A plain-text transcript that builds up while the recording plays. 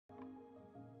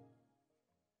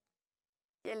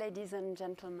Dear ladies and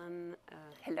gentlemen,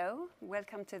 hello.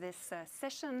 Welcome to this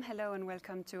session. Hello and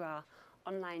welcome to our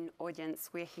online audience.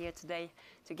 We're here today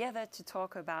together to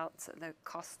talk about the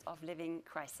cost of living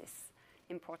crisis.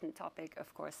 Important topic,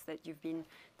 of course, that you've been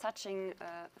touching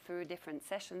through different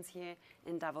sessions here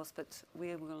in Davos, but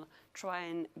we will try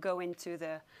and go into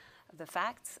the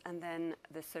facts and then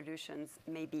the solutions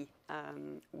maybe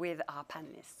with our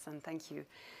panelists. And thank you.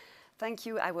 Thank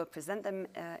you. I will present them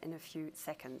in a few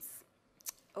seconds.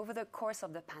 Over the course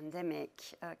of the pandemic,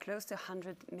 close to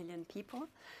 100 million people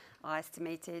are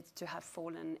estimated to have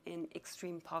fallen in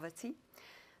extreme poverty.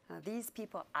 These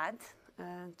people add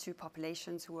to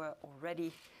populations who were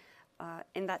already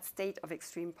in that state of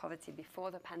extreme poverty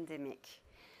before the pandemic.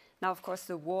 Now, of course,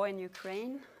 the war in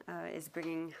Ukraine is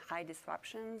bringing high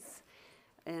disruptions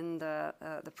in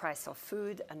the price of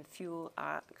food and fuel,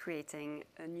 are creating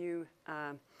a new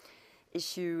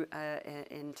issue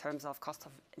in terms of cost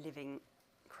of living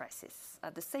crisis.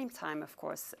 At the same time, of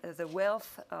course, the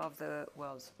wealth of the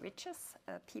world's richest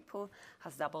people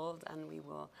has doubled, and we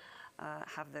will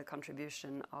have the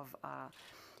contribution of our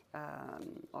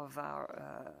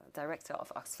director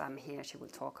of Oxfam here. She will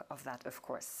talk of that, of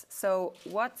course. So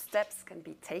what steps can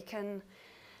be taken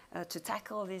to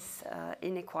tackle this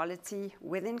inequality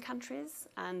within countries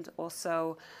and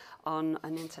also on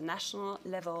an international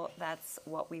level? That's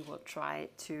what we will try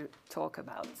to talk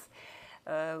about.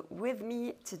 With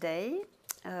me today,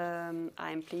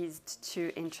 I'm pleased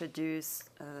to introduce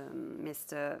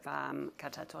Mr. Varam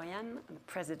Khachatorian, the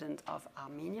President of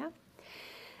Armenia.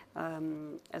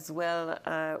 As well,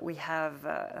 we have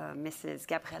Mrs.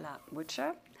 Gabriela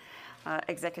Butcher,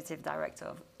 Executive Director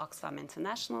of Oxfam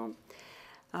International,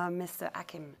 Mr.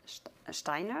 Achim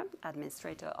Steiner,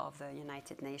 Administrator of the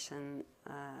United Nations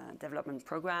Development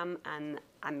Programme, and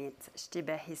Amit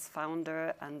Stibe, his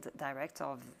founder and Director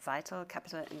of Vital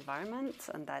Capital Environment,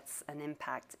 and that's an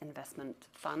impact investment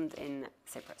fund in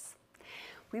Cyprus.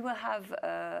 We will have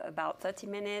about 30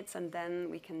 minutes, and then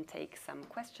we can take some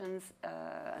questions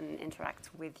and interact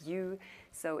with you.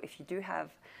 So if you do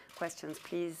have questions,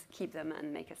 please keep them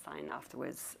and make a sign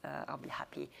afterwards. I'll be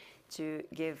happy to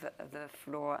give the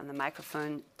floor and the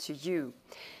microphone to you.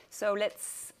 So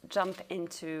let's jump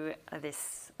into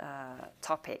this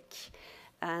topic.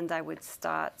 And I would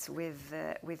start with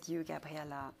you,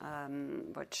 Gabriela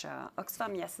Butcher.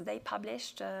 Oxfam yesterday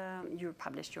you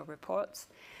published your report,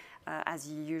 as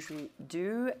you usually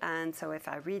do. And so if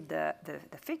I read the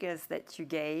figures that you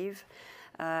gave,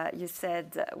 you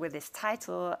said with this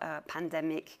title,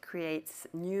 pandemic creates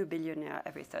new billionaire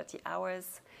every 30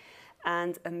 hours,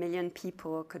 and 1 million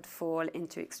people could fall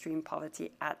into extreme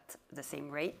poverty at the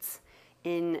same rate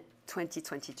in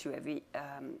 2022, every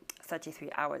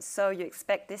 33 hours. So you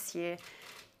expect this year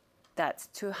that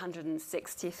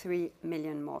 263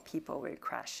 million more people will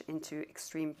crash into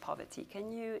extreme poverty.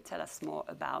 Can you tell us more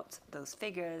about those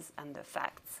figures and the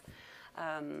facts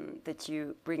that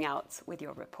you bring out with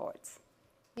your reports?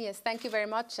 Yes, thank you very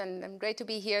much, and great to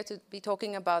be here to be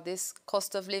talking about this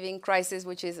cost of living crisis,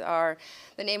 which is the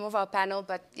name of our panel.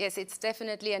 But yes, it's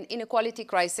definitely an inequality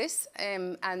crisis,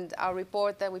 and our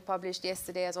report that we published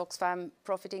yesterday as Oxfam,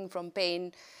 Profiting from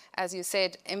Pain, as you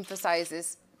said,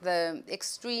 emphasizes the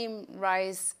extreme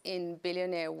rise in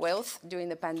billionaire wealth during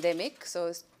the pandemic. So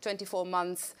it's 24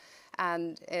 months,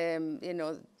 and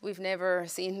we've never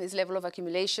seen this level of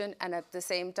accumulation, and at the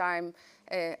same time,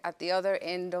 at the other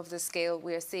end of the scale,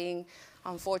 we are seeing,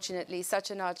 unfortunately,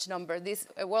 such a large number. These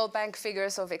World Bank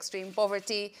figures of extreme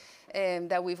poverty,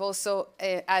 that we've also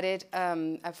added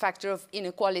a factor of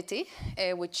inequality,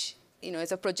 which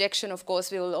is a projection. Of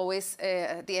course, we will always,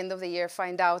 at the end of the year,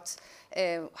 find out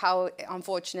how,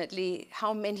 unfortunately,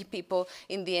 how many people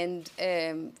in the end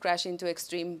crash into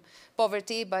extreme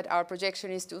poverty. But our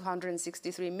projection is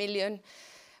 263 million,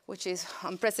 which is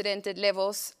unprecedented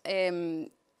levels.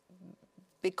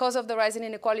 Because of the rise in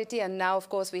inequality, and now, of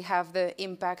course, we have the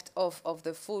impact of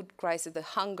the food crisis, the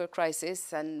hunger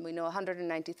crisis, and we know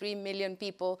 193 million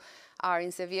people are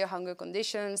in severe hunger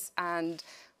conditions, and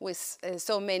with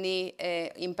so many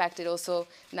impacted also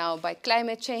now by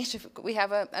climate change. We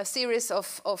have a series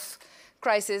of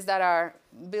crises that are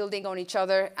building on each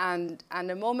other, and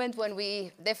a moment when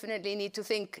we definitely need to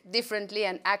think differently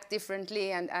and act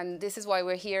differently, and this is why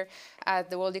we're here at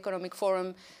the World Economic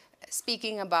Forum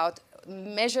speaking about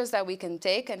measures that we can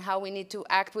take and how we need to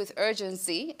act with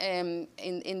urgency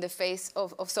in the face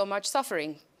of so much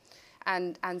suffering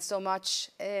and so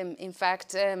much, in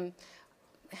fact, in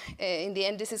the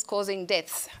end, this is causing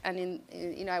deaths.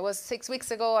 And I was 6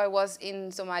 weeks ago, I was in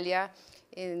Somalia,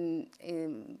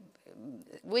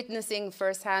 witnessing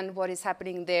firsthand what is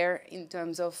happening there in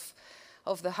terms of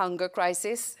of the hunger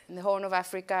crisis. And the Horn of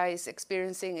Africa is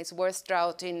experiencing its worst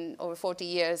drought in over 40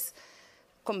 years,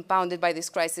 compounded by this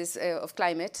crisis of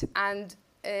climate, and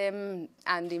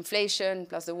inflation,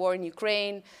 plus the war in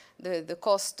Ukraine, the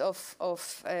cost of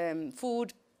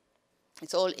food.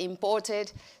 It's all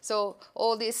imported. So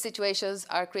all these situations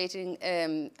are creating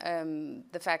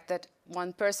the fact that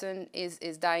one person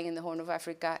is dying in the Horn of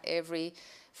Africa every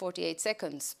 48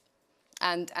 seconds.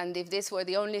 And if this were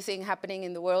the only thing happening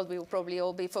in the world, we would probably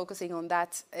all be focusing on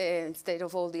that instead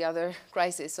of all the other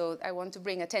crises. So I want to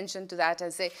bring attention to that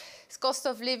and say, it's cost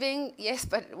of living, yes,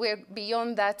 but we're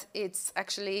beyond that. It's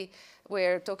actually,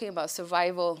 we're talking about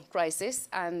survival crisis,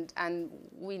 and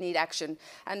we need action.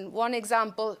 And one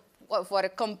example of what a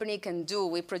company can do,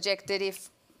 we projected if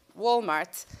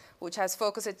Walmart, which has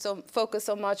focused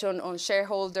so much on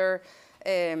shareholder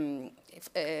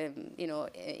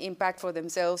impact for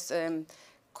themselves,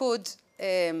 could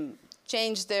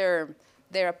change their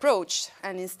approach,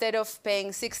 and instead of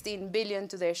paying 16 billion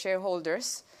to their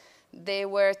shareholders, they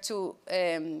were to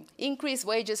increase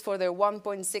wages for their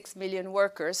 1.6 million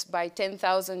workers by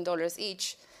 $10,000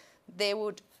 each. They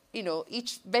would,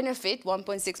 each benefit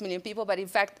 1.6 million people, but in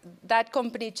fact, that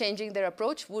company changing their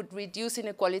approach would reduce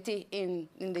inequality in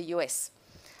the US.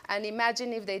 And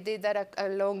imagine if they did that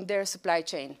along their supply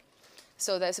chain.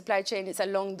 So the supply chain is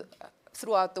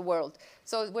throughout the world.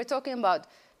 So we're talking about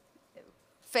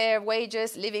fair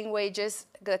wages, living wages,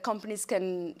 that companies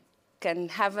can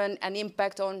have an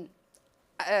impact on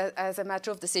as a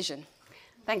matter of decision.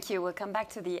 Thank you. We'll come back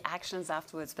to the actions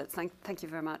afterwards, but thank you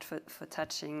very much for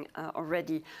touching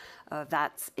already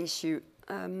that issue.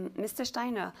 Mr.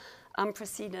 Steiner,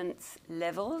 unprecedented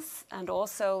levels and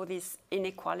also this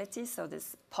inequality, so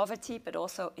this poverty, but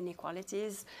also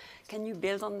inequalities. Can you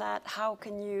build on that? How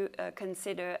can you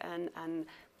consider and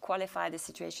qualify the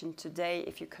situation today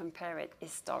if you compare it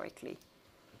historically?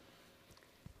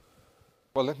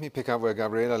 Well, let me pick up where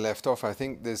Gabriela left off. I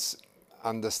think this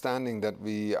understanding that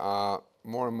we are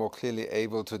more and more clearly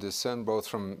able to discern both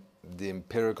from the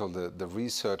empirical, the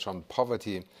research on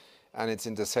poverty and its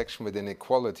intersection with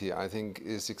inequality, I think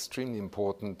is extremely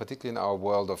important, particularly in our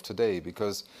world of today,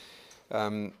 because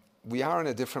we are in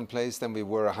a different place than we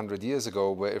were 100 years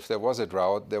ago, where if there was a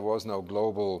drought, there was no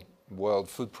global world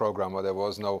food program or there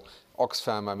was no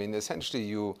Oxfam. I mean, essentially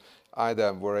you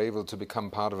either were able to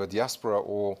become part of a diaspora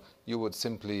or you would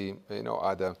simply,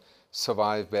 either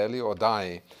survive barely or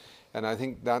die. And I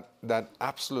think that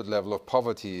absolute level of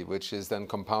poverty, which is then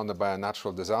compounded by a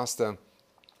natural disaster,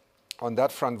 on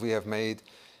that front, we have made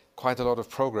quite a lot of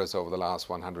progress over the last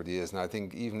 100 years. And I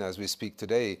think even as we speak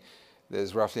today,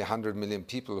 there's roughly 100 million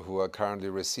people who are currently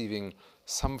receiving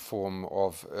some form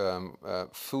of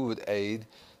food aid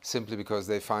simply because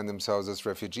they find themselves as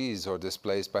refugees or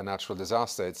displaced by natural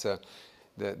disaster. It's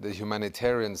the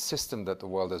humanitarian system that the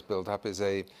world has built up is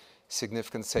a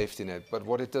significant safety net. But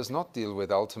what it does not deal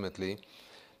with ultimately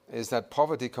is that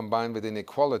poverty combined with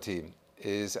inequality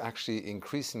is actually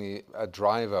increasingly a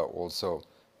driver also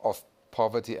of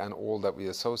poverty and all that we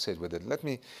associate with it. Let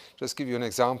me just give you an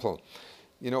example.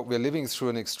 We're living through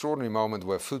an extraordinary moment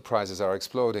where food prices are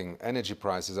exploding, energy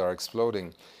prices are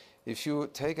exploding. If you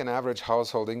take an average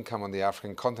household income on the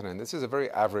African continent, this is a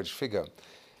very average figure.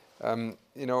 On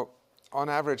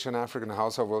average, an African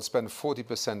household will spend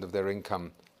 40% of their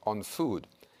income on food.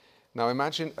 Now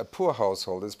imagine a poor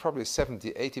household is probably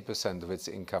 70, 80% of its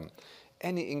income.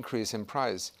 Any increase in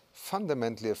price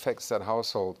fundamentally affects that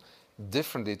household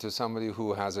differently to somebody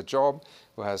who has a job,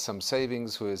 who has some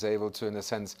savings, who is able to, in a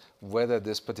sense, weather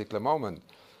this particular moment.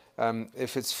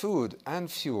 If it's food and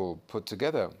fuel put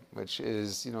together, which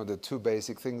is, the two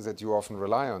basic things that you often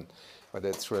rely on, whether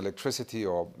it's through electricity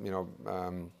or,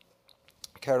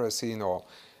 kerosene or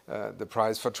the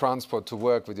price for transport to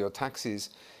work with your taxis,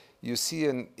 you see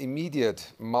an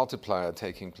immediate multiplier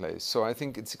taking place. So I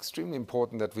think it's extremely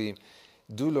important that we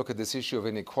do look at this issue of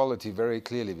inequality very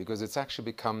clearly, because it's actually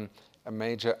become a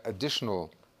major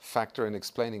additional factor in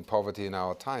explaining poverty in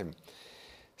our time.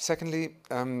 Secondly,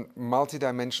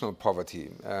 multidimensional poverty.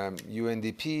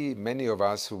 UNDP, many of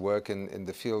us who work in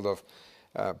the field of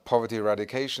poverty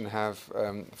eradication have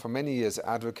for many years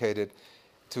advocated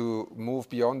to move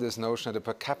beyond this notion that a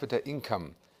per capita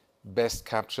income best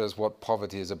captures what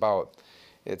poverty is about.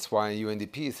 It's why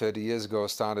UNDP 30 years ago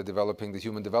started developing the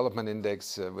Human Development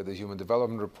Index with the Human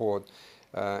Development Report.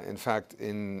 In fact,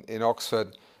 in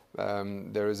Oxford,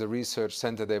 there is a research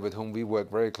center there with whom we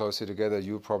work very closely together,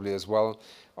 you probably as well,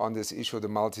 on this issue of the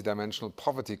multidimensional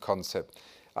poverty concept.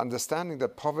 Understanding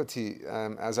that poverty,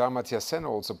 as Amartya Sen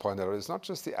also pointed out, is not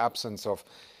just the absence of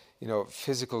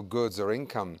physical goods or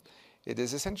income. It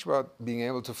is essentially about being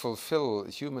able to fulfill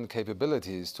human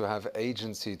capabilities, to have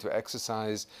agency, to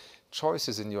exercise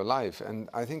choices in your life. And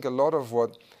I think a lot of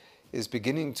what is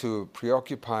beginning to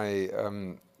preoccupy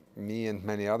me and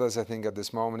many others, I think, at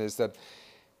this moment is that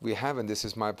we have, and this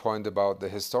is my point about the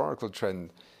historical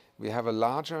trend, we have a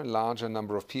larger and larger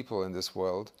number of people in this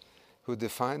world who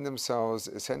define themselves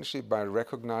essentially by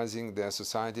recognizing their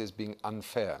society as being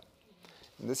unfair.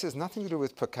 And this has nothing to do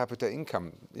with per capita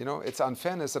income. You know, it's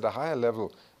unfairness at a higher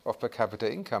level of per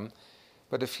capita income,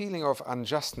 but a feeling of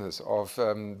unjustness, of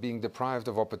being deprived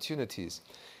of opportunities.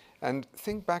 And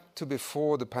think back to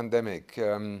before the pandemic.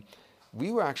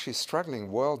 We were actually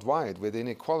struggling worldwide with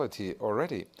inequality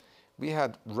already. We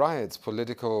had riots,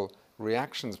 political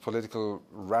reactions, political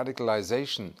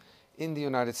radicalization in the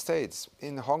United States,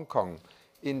 in Hong Kong,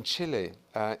 in Chile,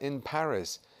 in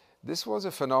Paris. This was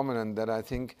a phenomenon that I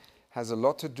think has a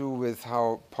lot to do with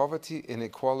how poverty,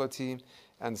 inequality,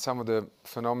 and some of the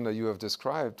phenomena you have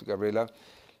described, Gabriela,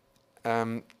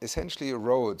 essentially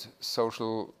erode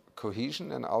social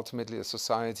cohesion and ultimately a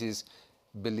society's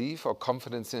belief or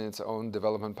confidence in its own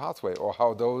development pathway, or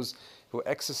how those who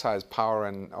exercise power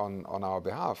on our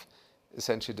behalf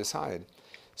essentially decide.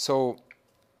 So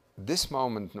this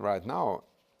moment right now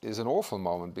is an awful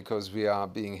moment because we are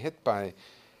being hit by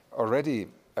already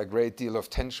a great deal of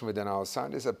tension within our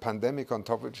societies, a pandemic on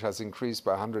top which has increased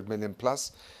by 100 million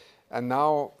plus. And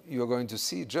now you're going to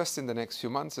see just in the next few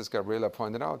months, as Gabriela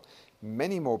pointed out,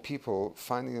 many more people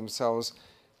finding themselves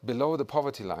below the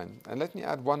poverty line. And let me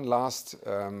add one last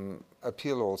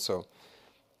appeal also.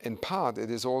 In part, it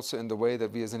is also in the way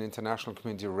that we as an international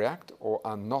community react or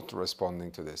are not responding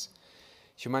to this.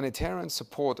 Humanitarian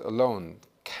support alone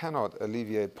cannot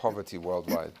alleviate poverty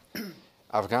worldwide.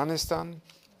 Afghanistan,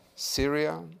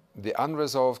 Syria, the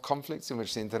unresolved conflicts in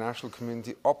which the international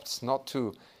community opts not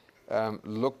to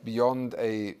look beyond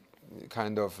a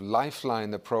kind of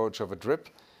lifeline approach of a drip,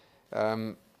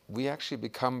 we actually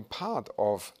become part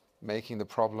of making the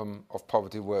problem of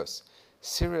poverty worse.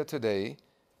 Syria today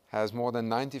has more than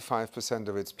 95%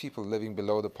 of its people living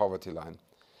below the poverty line.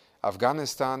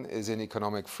 Afghanistan is in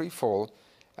economic freefall,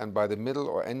 and by the middle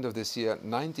or end of this year,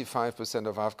 95%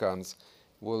 of Afghans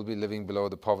will be living below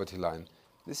the poverty line.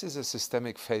 This is a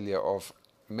systemic failure of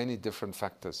many different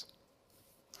factors.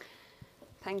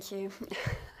 Thank you.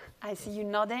 I see you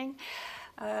nodding.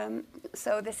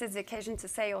 So this is the occasion to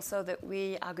say also that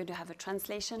we are going to have a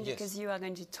translation, yes, because you are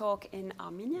going to talk in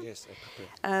Armenian. Yes, I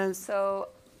prepare. So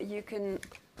you can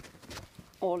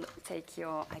all take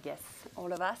your, I guess,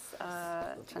 all of us,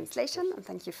 translation, and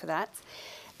thank you for that.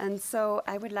 And so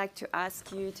I would like to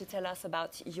ask you to tell us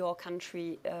about your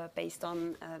country based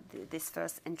on this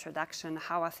first introduction.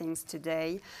 How are things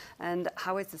today, and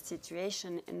how is the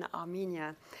situation in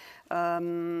Armenia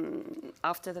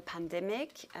after the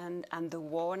pandemic and the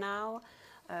war now?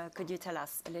 Could you tell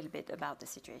us a little bit about the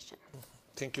situation?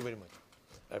 Thank you very much.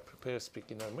 I prepare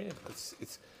speaking Armenian because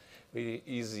it's very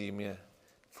easy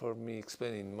for me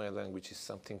explaining my language is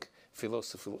something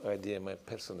philosophical idea, my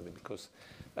personal, because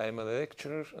I am a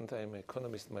lecturer and I am an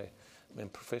economist, my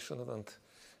professional, and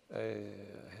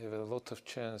I have a lot of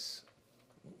chance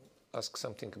ask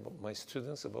something about my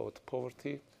students about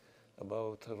poverty,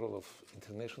 about the role of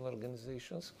international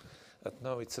organizations. And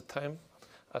now it's a time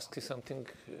asking something,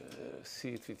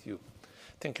 see it with you.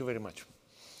 Thank you very much.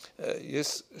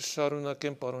 Yes,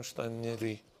 շարունակեմ պարոն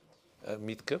Շտայնյանի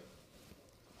միտքը.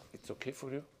 It's okay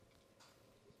for you?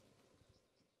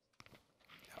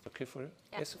 Okay for you?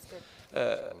 Yeah, yes. it's good.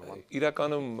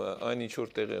 Իրականում այն ինչ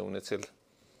որ տեղ է ունեցել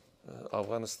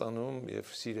Աֆղանստանում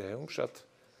եւ Սիրիայում շատ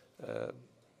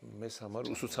մեզ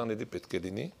համար ուսուցանելի պետք է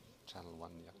լինի։ Channel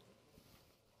 1, yeah.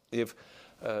 Եվ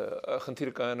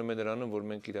խնդիրը կայանում է նրանում, որ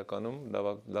մենք իրականում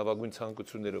լավագույն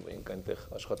ցանկություններով ենք այնտեղ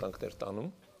աշխատանքներ տանում,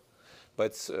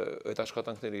 բայց այդ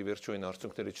աշխատանքները ի վերջո այն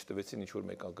արդյունքները չտվեցին, ինչ որ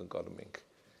մենք ակնկալում ենք։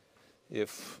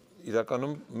 Եվ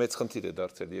իրականում մեծ խնդիր է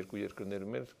դարձել երկու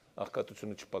երկրներում էլ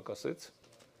աղքատությունը չպակասեց,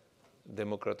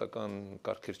 դեմոկրատական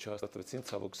կարգեր չհաստատվեցին,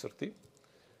 ցավոք սրտի։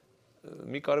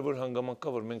 Մի կարևոր հանգամանք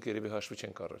կա, որ մենք երևի հաշվի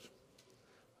չենք առել։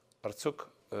 Արդյոք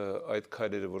այդ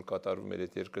քայլերը, որ կատարվում էր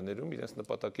այդ երկրներում, իրենց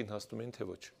նպատակին հասնում են թե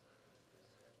ոչ։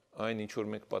 Այն ինչ որ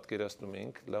մենք պատկերացնում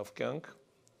ենք, լավ կյանք,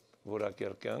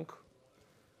 որակյալ կյանք,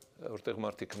 որտեղ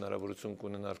մարդիկ հնարավորություն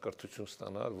կունենան կրթություն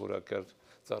ստանալ, որակյալ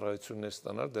ծառայություններ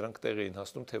ստանալ, դրանք տեղ էին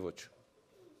հասնում թե ոչ։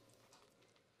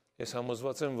 Ես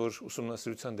համոզված եմ, որ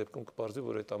ուսումնասիրության դեպքում կպարզվի,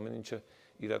 որ այդ ամեն ինչը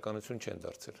իրականություն չեն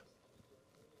դարձել։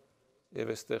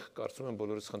 Եվ այստեղ կարծում եմ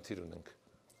բոլորս խնդիր ունենք։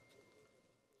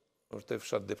 Որտեղ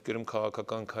շատ դեպքերում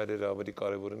քաղաքական քայլերը ավելի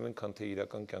կարևոր են, քան թե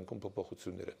իրական կյանքում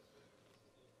փոփոխությունները։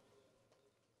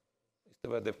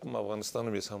 Այդ դեպքում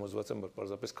Աֆղանստանում ես համոզված եմ, որ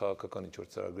պարզապես քաղաքական ինչ-որ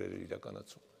ծրագրեր էր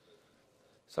իրականացում։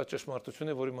 Սա ճշմարտություն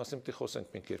է, որի մասին պետք է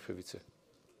խոսենք մենք երբևիցե։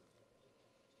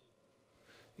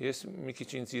 Ես մի քիչ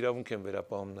ինձ իրավունք եմ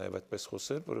վերապահում նաև այդպես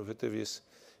խոսել, որովհետև ես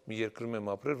մի երկրում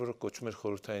եմ ապրել, որը կոչվում էր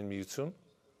Խորհրդային Միություն,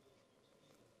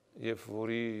 եւ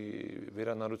որի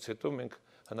վերանալուց հետո մենք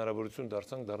հնարավորություն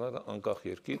դարձանք դառնալ անկախ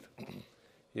երկիր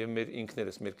եւ մեր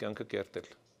ինքներս մեր կյանքը կերտել։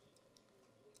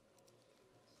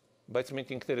 Բայց մենք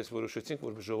ինքներս որոշեցինք,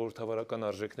 որ ժողովրդավարական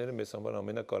արժեքները մեզ համար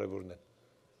ամենակարևորն են։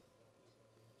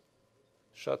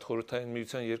 Շատ խորհրդային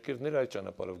միության երկրներ այդ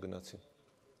ճանապարհով գնացին։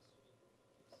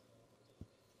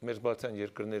 Մեր բացան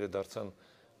երկրները դարձան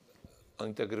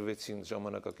ինտեգրվեցին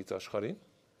ժամանակակից աշխարհին,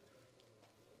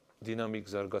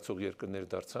 դինամիկ զարգացող երկրներ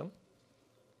դարձան։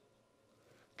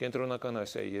 Կենտրոնական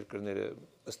Ասիայի երկրները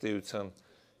ըստ էության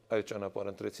այդ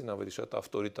ճանապարհը ընտրեցին ավելի շատ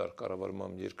ավտորիտար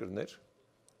կառավարման երկրներ,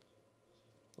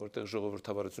 որտեղ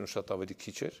ժողովրդավարությունը շատ ավելի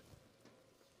քիչ էր։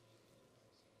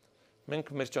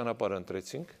 Մենք մեր ճանապարհը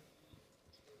ընտրեցինք։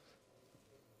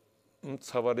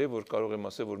 Ցավալի է, որ կարող եմ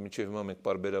ասել, որ մինչև հիմա մենք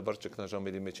բարբերաբար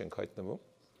ճգնաժամերի մեջ ենք հայտնվում։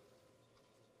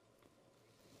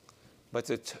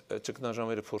 Բայց այդ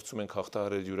ճգնաժամերը փորձում ենք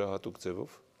հաղթահարել յուրահատուկ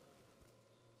ձևով,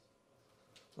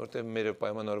 որտեղ մերը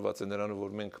պայմանավորված է նրանով,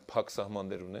 որ մենք փակ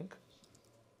սահմաններ ունենք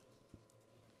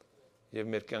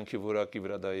եւ մեր կյանքի որակի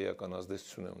վրա դա էական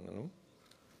ազդեցություն է ունենում։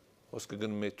 Խոսքը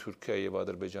գնում է Թուրքիայի եւ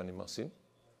Ադրբեջանի մասին։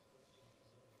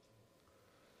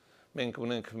 Մենք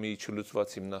ունենք մի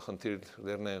չլուծված հիմնախնդիր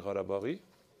Լեռնային Ղարաբաղի,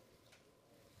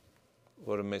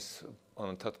 որը մեզ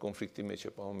անընդհատ կոնֆլիկտի մեջ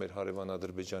է պահում մեր հարևան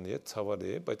Ադրբեջանի հետ,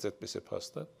 ցավալի է, բայց այդպես է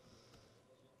փաստը։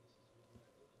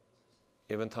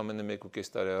 Եվ ընդամենը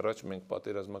 1.5 տարի առաջ մենք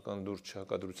պատերազմական լուրջ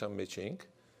հակադրության մեջ էինք։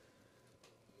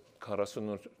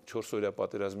 44 օրյա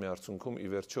պատերազմի արդյունքում ի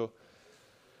վերջո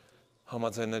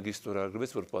համաձայնագիր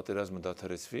ստորագրվեց, որ պատերազմը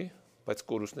դադարեցվի, բայց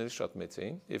կորուստները շատ մեծ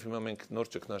էին, եւ հիմա մենք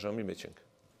նոր ճգնաժամի մեջ ենք։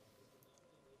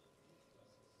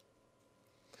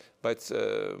 Բայց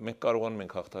մենք կարողանում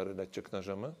ենք հաղթահարել այդ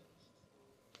ճգնաժամը,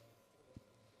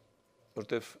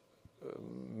 որտեվ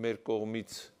մեր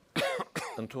կողմից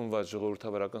ընդունված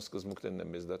ժողովրդավարական սկզբունքներն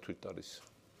են մեզ դա թույլ տալիս։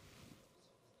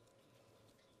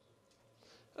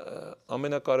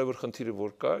 Ամենակարևոր խնդիրը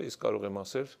որ կա, ես կարող եմ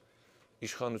ասել,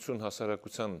 իշխանություն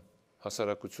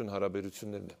հասարակություն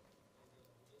հարաբերություններն է։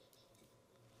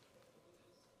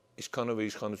 Ինչքանով է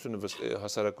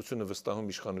հասարակությունը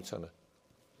վստահում իշխանությանը։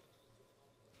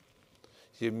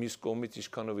 Եվ մյուս կողմից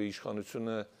ինչքանով է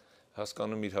իշխանությունը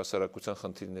հասկանում իր հասարակության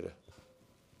խնդիրները։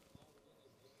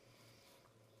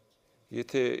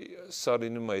 Եթե սա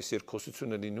լինում է, այս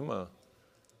երկխոսությունը լինում է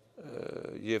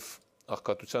եւ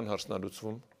աղքատության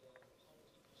հարցնալուծվում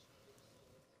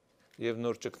եւ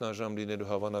նոր ճգնաժամ լինելու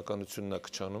հավանականությունն է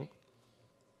քչանում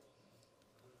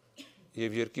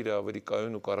եւ երկիրը ավելի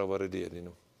կայուն ու կառավարելի է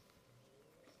լինում։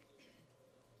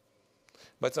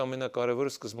 Բայց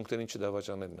ամենակարևորը սկզբունքներին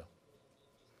չդավաճանելն է։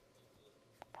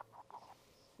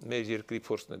 Մեր երկրի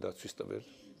փորձն է դա ցույց տվել։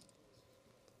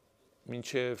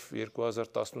 Մինչև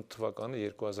 2018 թվականը,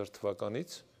 2000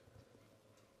 թվականից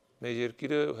մեր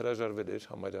երկիրը հրաժարվել էր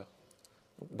համարյա,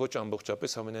 ոչ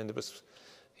ամբողջապես, ամենայնիվս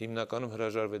հիմնականում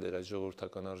հրաժարվել էր այդ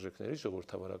ժողովրդական արժեքների,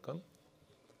 ժողովրդավարական,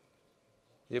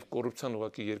 եւ կոռուպցիան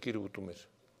ուղղակի երկիրը ուտում էր։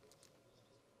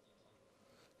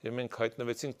 Եվ մենք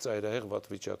հայտնվեցինք ծայրահեղ վատ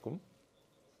վիճակում,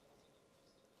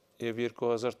 եւ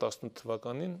 2018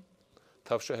 թվականին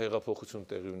Թավշյա հեղափոխություն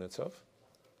տեղի ունեցավ,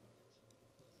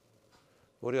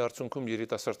 որի արդյունքում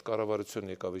երիտասարդ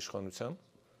կառավարություն եկավ իշխանության,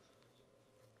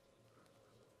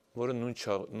 որը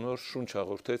նոր շունչ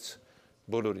հաղորդեց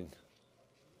բոլորին։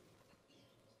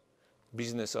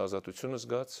 Բիզնեսը ազատություն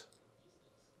զգաց,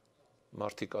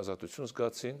 մարդիկ ազատություն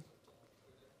զգացին,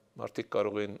 մարդիկ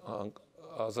կարող են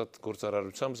ազատ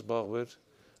գործարարությամբ զբաղվել,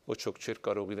 ոչ ոք չէր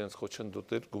կարող իրենց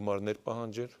խոչընդոտել, գումարներ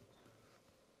պահանջել։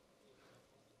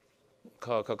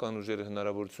 Քաղաքական ուժերը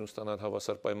հնարավորություն ստանալ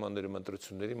հավասար պայմաններում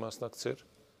ընտրությունների մասնակցել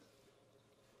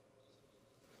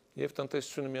եւ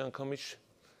տնտեսությունը միանգամից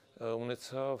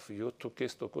ունեցավ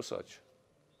 7.5% աճ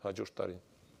հաջորդ տարին։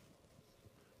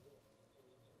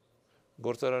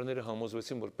 Գործարարները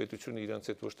համոզվեցին, որ պետությունը իրենց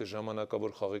հետ ոչ թե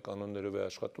ժամանակավոր խաղի կանոններով է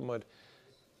աշխատում, այլ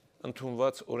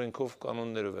ընդունված օրենքով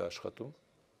կանոններով է աշխատում,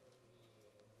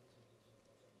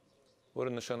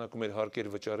 որը նշանակում էր հարկեր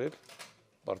վճարել,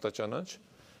 պարտաճանաչ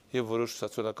եւ որոշ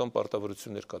սոցիալական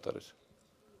պարտավորություններ կատարել։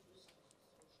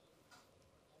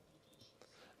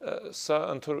 Սա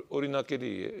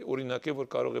օրինակելի է, օրինակ է, որ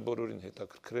կարող է բոլորին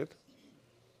հետաքրքրել։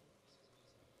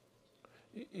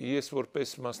 Ես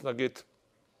որպես մասնագետ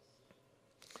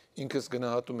ինքս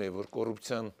գնահատում եմ, որ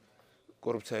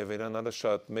կոռուպցիայի վերանալը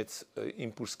շատ մեծ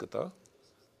իմպուլս կտա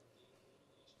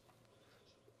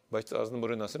Բայց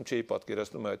ազնվորեն ասեմ, չէի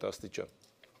պատկերացնում այդ աստիճան։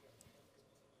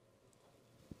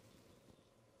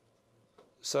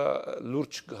 Սա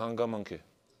լուրջ հանգամանք է։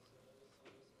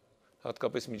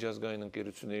 Հատկապես միջազգային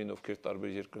ընկերություններին, ովքեր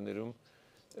տարբեր երկրներում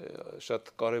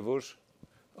շատ կարևոր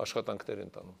աշխատանքներ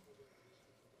են տանում։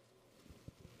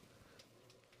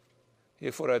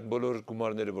 Երբ որ այդ բոլոր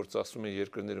գումարները, որ ծախսում են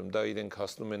երկրներում, դա իրենք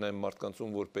հասնում են այն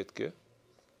մարդկանցում, որ պետք է,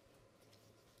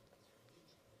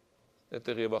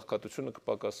 այդտեղ եւ աղքատությունը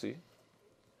կպակասի,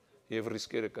 եւ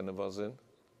ռիսկերը կնվազեն,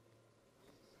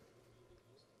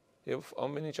 եւ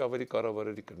ամեն ինչ ավելի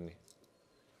կառավարելի կլինի։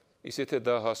 Իսկ եթե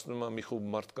դա հասնում է մի խումբ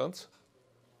մարդկանց,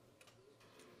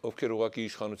 ովքեր ուղղակի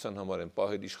իշխանության համար են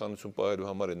պահել, իշխանություն պահելու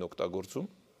համար են օգտագործում,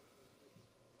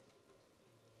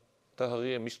 դա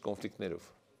հղի է միշտ կոնֆլիկտներով։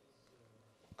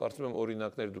 Կարծում եմ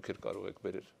օրինակներ դուք կարող եք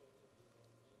բերել։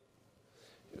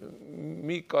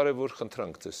 Մի կարևոր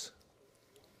խնդրանք ձեզ։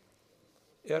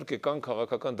 Իհարկե կան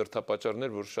քաղաքական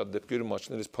դրդապատճառներ, որ շատ դեպքերում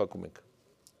աչքներս փակում ենք։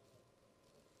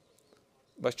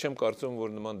 Բայց չեմ կարծում, որ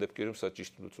նման դեպքերում սա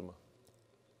ճիշտ լուծում է։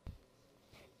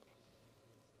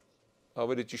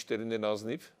 Ավելի ճիշտ է լինել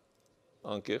ազնիվ,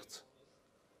 անկեղծ,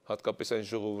 հատկապես այն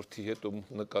ժողովրդի հետ,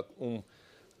 ում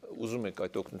ուզում եք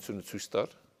այդ օգնությունը ցույց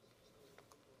տալ,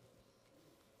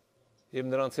 եւ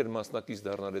նրանց էլ մասնակից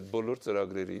դառնալ այդ բոլոր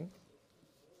ծրագրերին,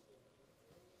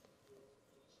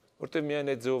 որտեղ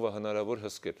միայն այդ ձևով է հնարավոր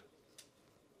հսկել։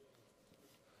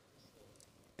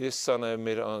 Ես սա նաեւ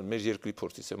մեր երկրի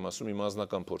փորձից եմ ասում, իմ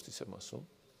անձնական փորձից եմ ասում։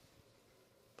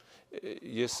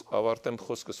 Ես ավարտեմ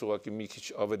խոսքս ուղղակի մի քիչ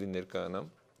ավելի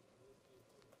ներկայանամ։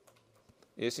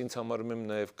 Ես ինձ համարում եմ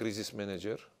նաեւ կրիզիս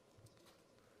մենեջեր,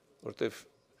 որտեղ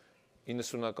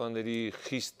 90-ականների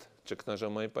խիստ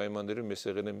ճգնաժամային պայմաններում ես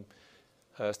եղել եմ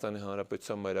Հայաստանի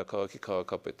Հանրապետության մայրաքաղաքի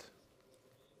քաղաքապետ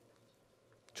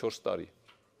 4 տարի։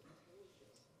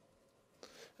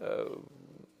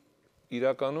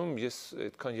 Իրականում ես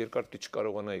այդքան երկար պիտի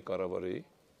չկարողանայի կառավարեի։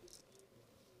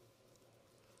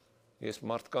 Ես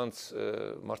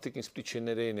մարդիկ ինձ պիտի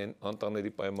չներեին են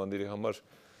անտանելի պայմանների համար,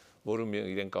 որում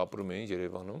իրենք ապրում էին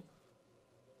Երևանում։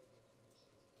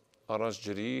 Առանց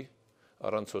ջրի,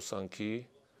 առանց հոսանքի,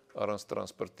 առանց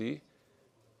տրանսպորտի,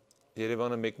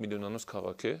 Երևանը 1 միլիոնանոց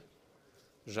քաղաք է,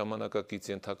 ժամանակակից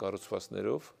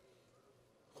ենթակառուցվածքներով,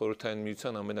 Խորհրդային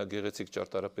Միության ամենագեղեցիկ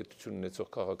ճարտարապետություն ունեցող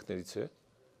քաղաքներից է,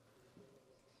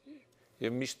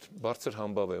 եւ միշտ բարձր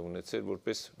համբավ է ունեցել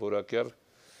որպես որակյալ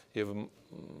եւ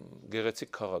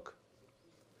գեղեցիկ քաղաք։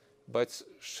 Բայց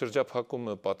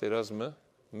շրջափակումը, պատերազմը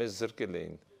մեզ զրկել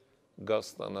էին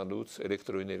գազ ստանալուց,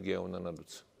 էլեկտրոէներգիա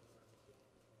ունենալուց։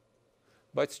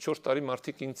 Բայց 4 տարի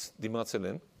մարդիկ ինձ դիմացել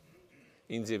են,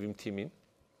 ինձ եւ իմ թիմին,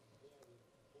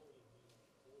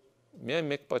 միայն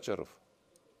մեկ պատճառով։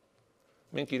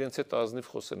 Մենք իրենց հետ ազնիվ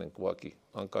խոսել ենք ուղղակի,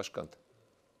 անկաշկանդ։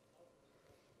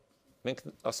 Մենք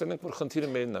ասել ենք, որ խնդիրը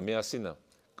մերն է, միասին է,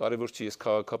 կարևոր չի, ես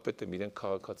քաղաքապետ եմ, իրենք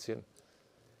քաղաքացի են։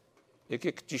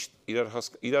 Եկեք ճիշտ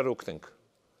իրար օգնենք։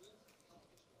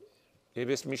 Եվ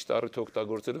ես միշտ առիթ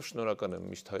օգտագործելով շնորհակալ եմ,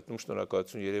 միշտ հայտնում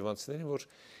շնորհակալություն երևանցիներին, որ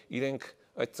իրենք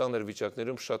այդ ծանր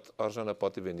վիճակներում շատ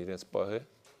արժանապատիվ են իրենց պահել,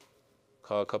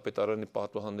 քաղաքապետարանի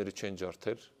պատվահանները չեն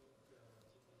ջարդել,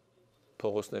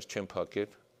 փողոցներ չեն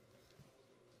փակել,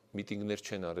 միտինգներ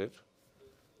չեն արել,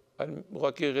 այլ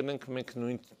ուղղակի եղել ենք մենք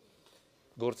նույն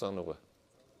գործանողը։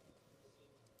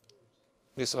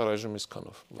 Ես առայժմ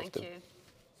այսքանով։ Thank you.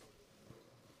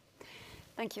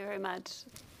 Thank you very much.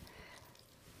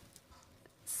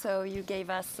 So you gave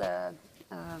us a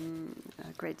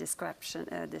great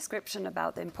description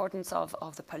about the importance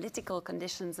of the political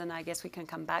conditions, and I guess we can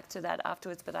come back to that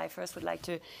afterwards, but I first would like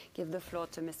to give the floor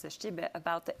to Mr. Stiebe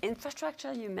about the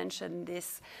infrastructure. You mentioned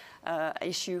this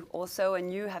issue also,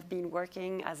 and you have been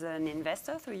working as an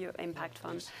investor through your impact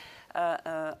fund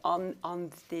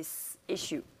on this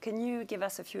issue. Can you give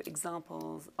us a few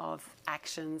examples of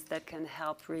actions that can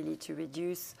help really to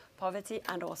reduce poverty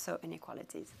and also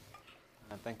inequalities?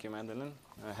 Thank you, Madeleine.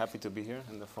 Happy to be here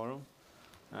in the forum.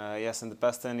 Yes, in the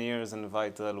past 10 years in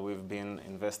Vital, we've been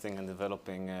investing and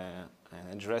developing and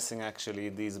addressing actually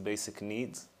these basic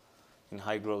needs in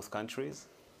high growth countries,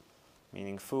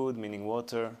 meaning food, meaning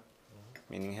water,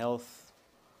 meaning health,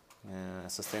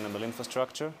 sustainable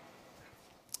infrastructure.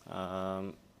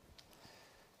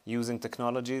 Using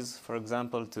technologies, for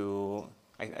example,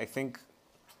 I think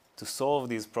to solve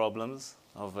these problems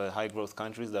of high growth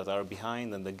countries that are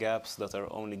behind and the gaps that are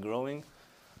only growing,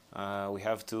 we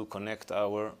have to connect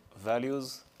our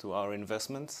values to our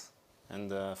investments.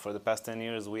 And for the past 10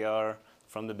 years, we are,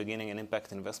 from the beginning, an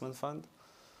impact investment fund.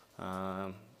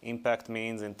 Impact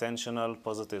means intentional,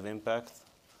 positive impact.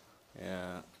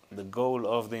 the goal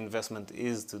of the investment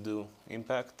is to do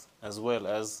impact as well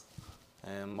as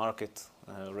market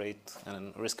rate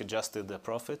and risk-adjusted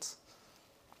profits.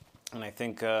 And I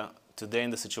think today in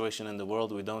the situation in the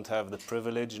world, we don't have the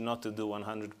privilege not to do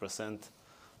 100%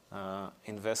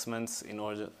 investments in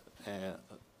order,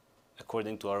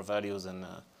 according to our values, and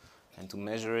to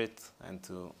measure it, and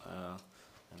to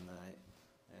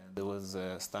there was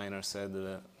Steiner said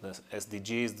the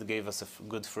SDGs gave us a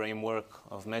good framework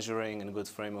of measuring and a good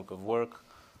framework of work.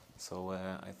 So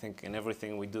I think in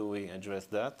everything we do, we address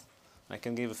that. I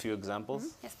can give a few examples.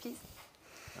 Mm-hmm. Yes, please.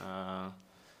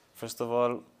 First of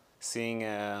all, seeing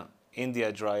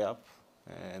India dry up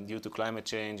due to climate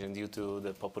change and due to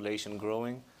the population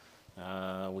growing,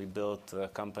 we built a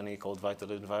company called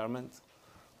Vital Environment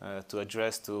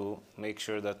to make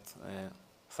sure that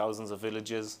thousands of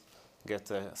villages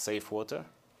get safe water,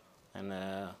 and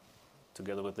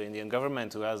together with the Indian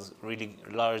government, who has really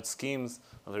large schemes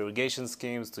of irrigation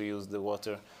schemes to use the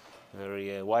water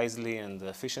very wisely and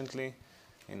efficiently,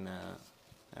 and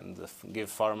give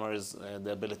farmers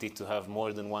the ability to have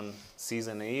more than one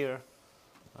season a year.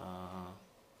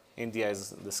 India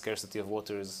the scarcity of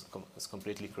water is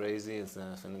completely crazy.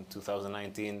 In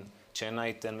 2019,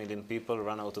 Chennai, 10 million people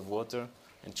run out of water,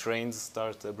 and trains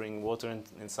start bringing water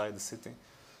inside the city.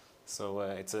 So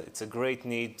it's a great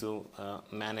need to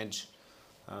manage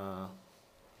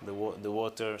the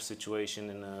water situation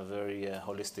in a very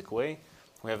holistic way.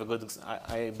 We have a good.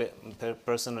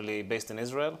 Personally based in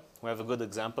Israel, we have a good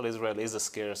example. Israel is a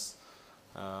scarce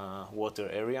water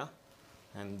area,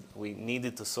 and we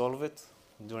needed to solve it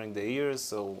during the years.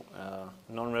 So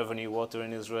non-revenue water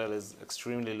in Israel is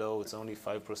extremely low. It's only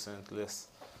 5% less,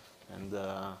 and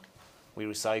we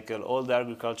recycle all the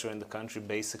agriculture in the country.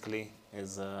 Basically,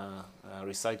 is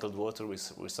recycled water. We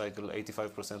recycle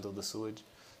 85% of the sewage.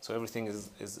 So everything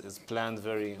is planned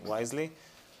very wisely,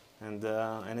 and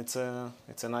it's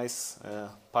a nice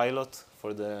pilot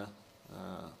for the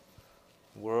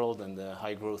world and the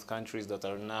high growth countries that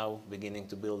are now beginning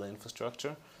to build the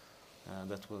infrastructure.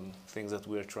 Things that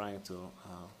we're trying to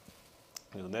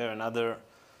do there. Another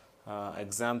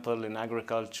example in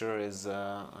agriculture is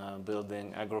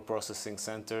building agro-processing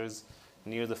centers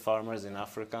near the farmers in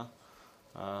Africa,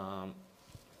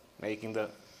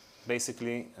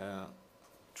 basically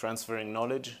transferring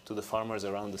knowledge to the farmers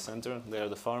around the center. They are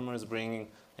the farmers bringing,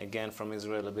 again from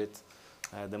Israel a bit,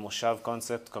 the Moshav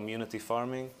concept, community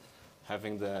farming,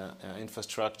 having the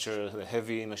infrastructure, the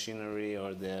heavy machinery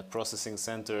or the processing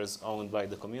centers owned by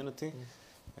the community,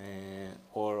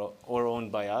 or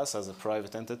owned by us as a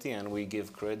private entity, and we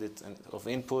give credit of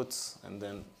inputs and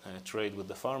then trade with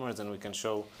the farmers, and we can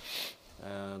show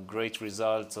great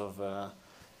results of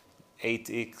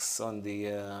 8x on the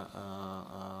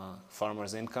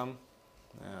farmers' income,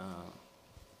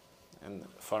 and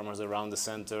farmers around the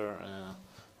center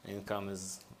income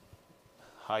is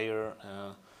higher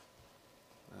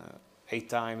 8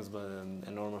 times than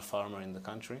a normal farmer in the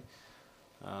country.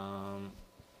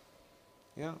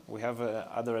 Yeah, we have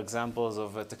other examples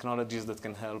of technologies that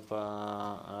can help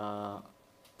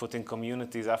putting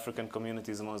communities, African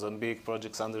communities in Mozambique,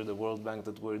 projects under the World Bank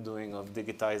that we're doing of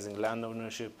digitizing land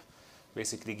ownership,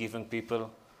 basically giving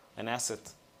people an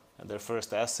asset, their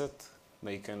first asset.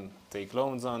 They can take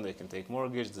loans on, they can take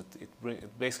mortgage.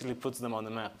 It basically puts them on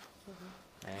the map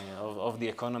of the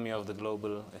economy, of the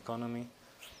global economy.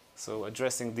 So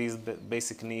addressing these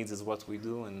basic needs is what we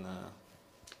do.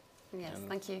 Yes,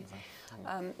 thank you.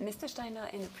 Mr. Steiner,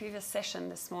 in the previous session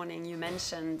this morning, you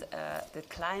mentioned that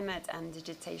climate and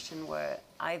digitization were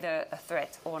either a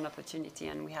threat or an opportunity,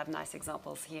 and we have nice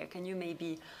examples here. Can you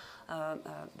maybe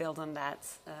build on that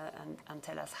and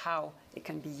tell us how it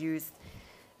can be used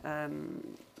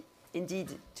indeed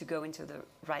to go into the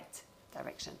right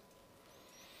direction?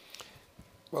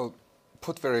 Well,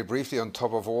 put very briefly, on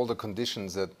top of all the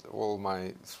conditions that all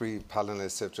my 3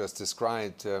 panelists have just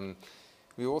described,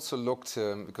 we also looked,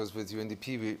 because with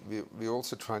UNDP we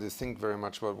also try to think very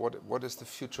much about what is the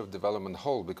future of development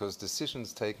whole, because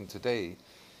decisions taken today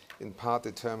in part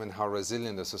determine how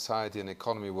resilient a society and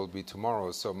economy will be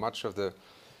tomorrow. So much of the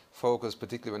focus,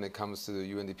 particularly when it comes to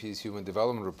the UNDP's human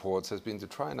development reports, has been to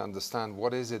try and understand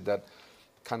what is it that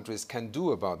countries can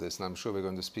do about this, and I'm sure we're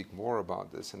going to speak more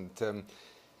about this. And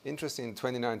interesting, in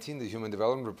 2019, the Human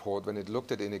Development Report, when it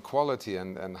looked at inequality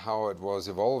and how it was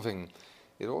evolving,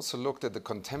 it also looked at the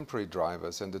contemporary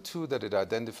drivers, and the 2 that it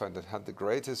identified that had the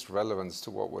greatest relevance to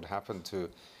what would happen to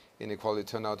inequality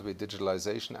turned out to be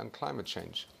digitalization and climate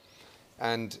change.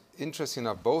 And interesting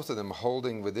enough, both of them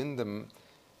holding within them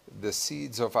the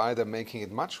seeds of either making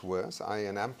it much worse, i.e.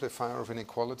 an amplifier of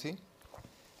inequality,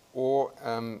 or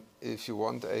if you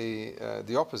want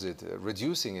the opposite,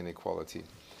 reducing inequality.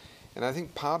 And I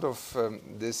think part of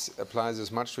this applies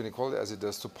as much to inequality as it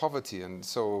does to poverty. And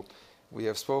so we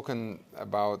have spoken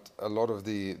about a lot of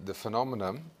the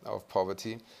phenomena of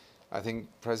poverty. I think,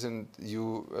 President,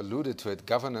 you alluded to it.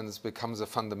 Governance becomes a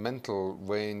fundamental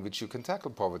way in which you can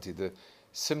tackle poverty. The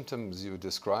symptoms you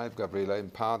describe, Gabriela, in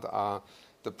part are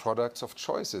the products of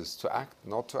choices to act,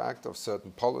 not to act, of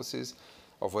certain policies,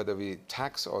 of whether we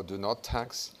tax or do not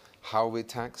tax, how we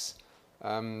tax.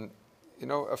 You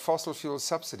know, a fossil fuel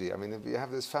subsidy. I mean, we have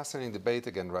this fascinating debate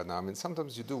again right now. I mean,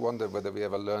 sometimes you do wonder whether we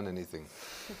ever learn anything.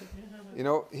 You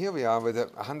know, here we are with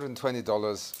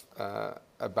 $120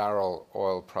 a barrel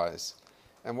oil price.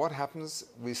 And what happens?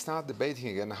 We start debating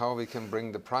again how we can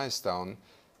bring the price down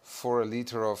for a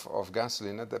liter of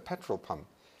gasoline at the petrol pump.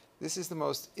 This is the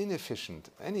most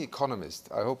inefficient, any economist,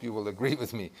 I hope you will agree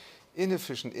with me,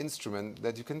 inefficient instrument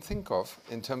that you can think of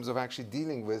in terms of actually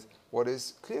dealing with what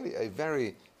is clearly a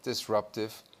very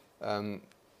disruptive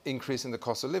increase in the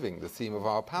cost of living, the theme of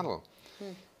our panel.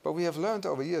 But we have learned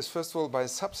over years, first of all, by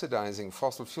subsidizing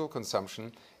fossil fuel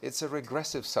consumption, it's a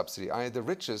regressive subsidy, i.e. the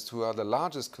richest, who are the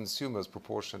largest consumers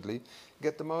proportionately,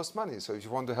 get the most money. So if you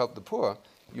want to help the poor,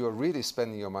 you are really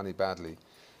spending your money badly.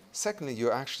 Secondly,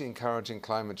 you're actually encouraging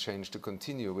climate change to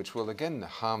continue, which will again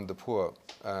harm the poor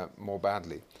more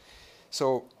badly.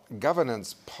 So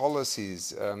governance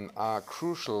policies are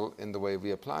crucial in the way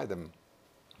we apply them.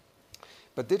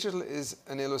 But digital is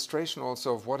an illustration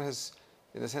also of what has,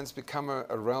 in a sense, become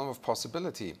a realm of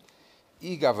possibility.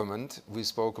 E-government, we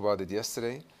spoke about it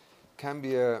yesterday, can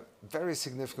be a very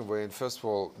significant way in, first of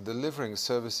all, delivering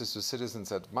services to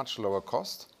citizens at much lower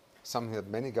cost, something that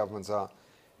many governments are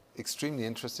extremely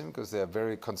interested in because they are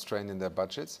very constrained in their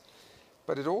budgets.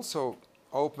 But it also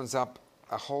opens up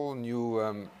a whole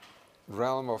new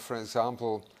realm of, for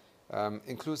example,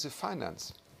 inclusive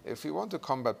finance. If we want to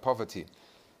combat poverty,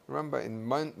 remember, in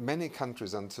many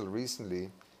countries until recently,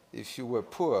 if you were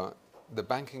poor, the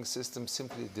banking system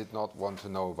simply did not want to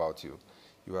know about you.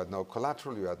 You had no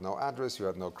collateral, you had no address, you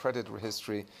had no credit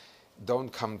history.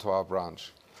 Don't come to our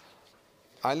branch.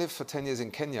 I lived for 10 years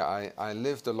in Kenya. I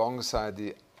lived alongside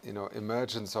the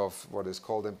emergence of what is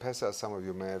called M-Pesa. Some of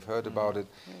you may have heard about it.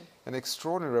 An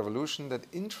extraordinary revolution that,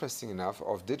 interesting enough,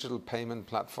 of digital payment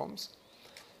platforms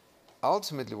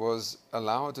ultimately was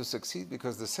allowed to succeed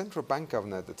because the central bank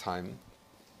governor at the time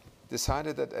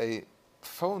decided that a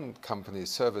phone company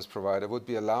service provider would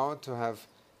be allowed to have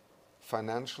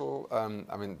financial,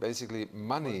 basically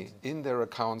money in their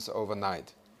accounts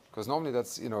overnight. Because normally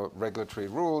that's, regulatory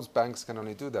rules, banks can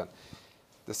only do that.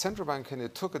 The central bank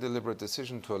took a deliberate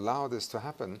decision to allow this to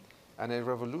happen, and a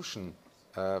revolution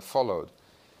followed,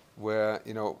 where,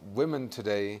 women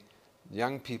today,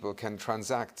 young people can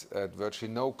transact at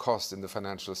virtually no cost in the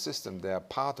financial system. They are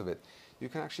part of it. You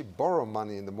can actually borrow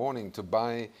money in the morning to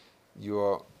buy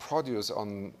your produce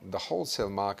on the wholesale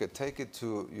market, take it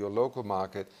to your local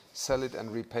market, sell it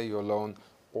and repay your loan,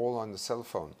 all on the cell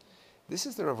phone. This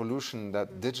is the revolution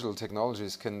that digital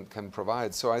technologies can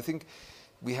provide. So I think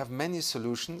we have many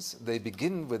solutions. They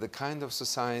begin with the kind of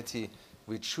society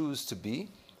we choose to be.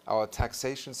 Our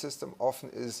taxation system often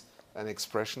is an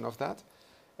expression of that.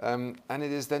 And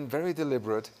it is then very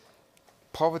deliberate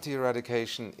poverty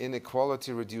eradication,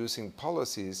 inequality reducing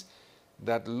policies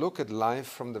that look at life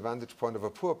from the vantage point of a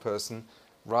poor person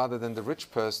rather than the rich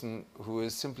person who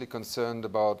is simply concerned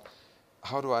about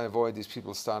how do I avoid these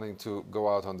people starting to go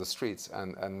out on the streets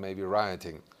and maybe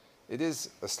rioting. It is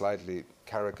a slightly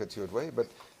caricatured way, but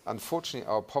unfortunately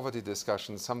our poverty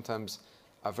discussions sometimes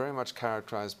are very much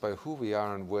characterized by who we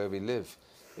are and where we live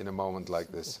in a moment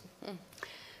like this.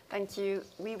 Thank you.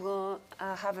 We will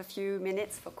have a few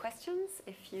minutes for questions.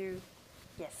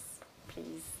 Yes,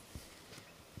 please.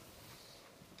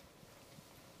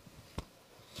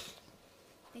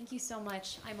 Thank you so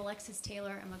much. I'm Alexis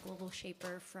Taylor. I'm a global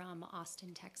shaper from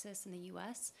Austin, Texas in the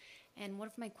US. And one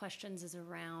of my questions is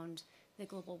around the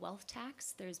global wealth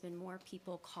tax. There's been more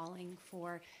people calling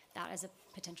for that as a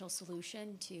potential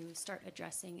solution to start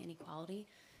addressing inequality.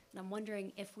 And I'm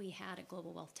wondering, if we had a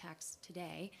global wealth tax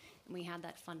today and we had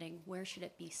that funding, where should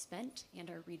it be spent and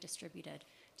or redistributed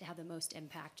to have the most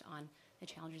impact on the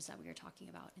challenges that we are talking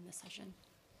about in this session?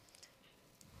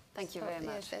 Thank you very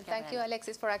much. Yes, and thank you,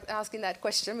 Alexis, for asking that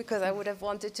question, because I would have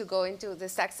wanted to go into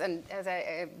this tax. And as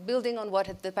building on what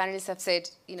the panelists have said,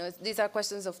 these are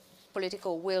questions of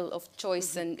political will, of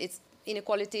choice, and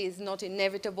inequality is not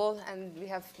inevitable, and we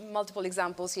have multiple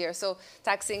examples here. So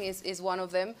taxing is one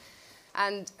of them.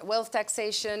 And wealth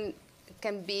taxation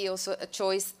can be also a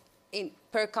choice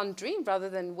per country rather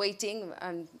than waiting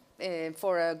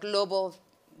for a global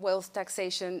wealth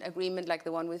taxation agreement like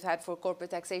the one we've had for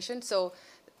corporate taxation. So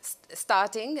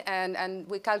starting, and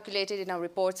we calculated in our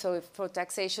report, so for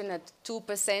taxation at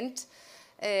 2%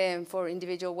 for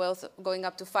individual wealth, going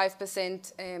up to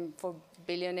 5% for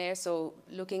billionaires. So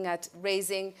looking at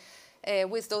raising,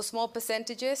 with those small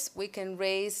percentages, we can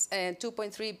raise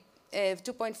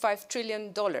 $2.5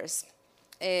 trillion,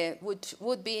 which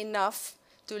would be enough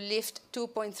to lift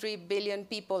 2.3 billion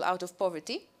people out of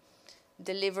poverty,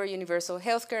 deliver universal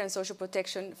healthcare and social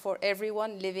protection for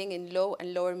everyone living in low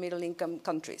and lower middle income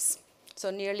countries. So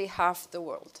nearly half the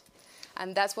world.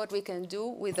 And that's what we can do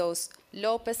with those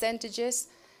low percentages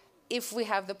if we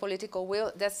have the political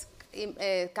will. That's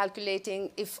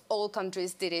calculating if all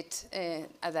countries did it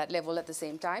at that level at the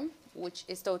same time, which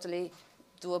is totally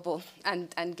doable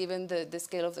and given the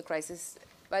scale of the crisis.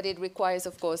 But it requires,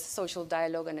 of course, social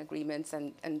dialogue and agreements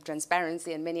and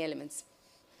transparency and many elements.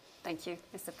 Thank you,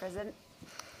 Mr. President.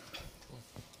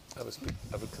 I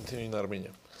will continue in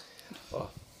Armenian.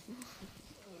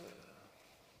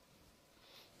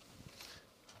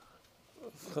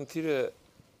 Խնդիրը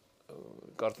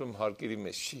կարծում եմ հարկերի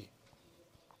մեջ չի։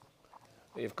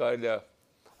 Եվ կարելի է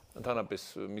ընդհանրապես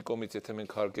մի կողմից եթե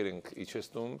մենք հարկեր ենք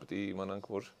իջեցնում, պետք է իմանանք,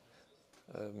 որ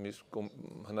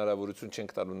հնարավորություն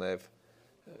չենք տալու նաև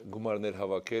գումարներ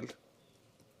հավաքել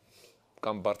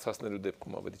կամ բարձրացնելու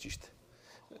դեպքում ավելի ճիշտ։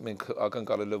 Մենք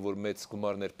ակնկալելով, որ մեծ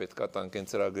գումարներ պետք է տանք այն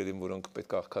ծրագրերին, որոնք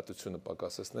պետք է աղքատությունը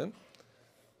պակասեցնեն։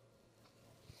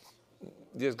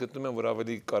 Ես գտնում եմ, որ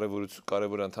ավելի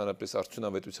կարևոր ընդհանրապես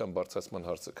արդյունավետության բարձրացման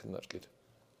հարցը քննարկել։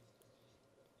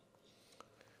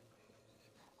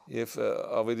 Եվ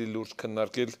ավելի լուրջ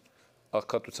քննարկել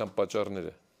աղքատության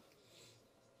պատճառները։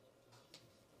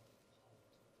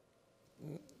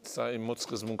 Սա իմ մոտ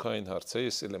սկզբունքային հարց է,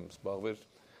 ես էլ եմ զբաղվել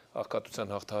աղքատության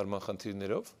հաղթահարման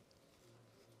խնդիրներով։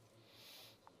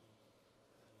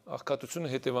 Աղքատությունը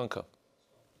հետևանք է։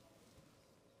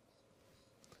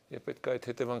 Եվ պետք է այդ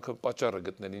հետևանքը պատճառը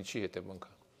գտնել, ինչի հետևանք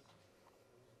է։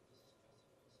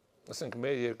 Ասենք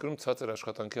մեր երկրում ցածր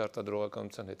աշխատանքի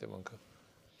արտադրողականության հետևանքը։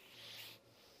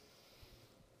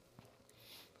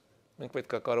 Մենք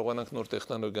պետք է կարողանանք նոր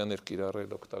տեխնոլոգիաներ կիրառել,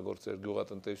 օգտագործել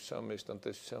գյուղատնտեսության մեջ,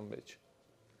 տնտեսության մեջ,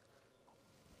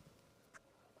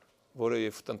 որը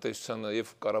եւ տնտեսությանը եւ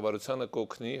կառավարությանը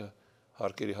կօգնի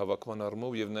հարկերի հավաքման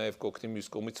առումով եւ նաեւ կօգնի մյուս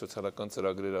կողմից սոցիալական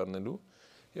ծրագրեր առնելու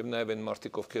եւ նաեւ այն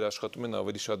մարդիկ, ովքեր աշխատում են,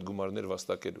 ավելի շատ գումարներ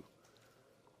վաստակելու։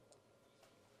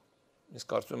 Ես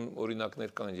կարծում եմ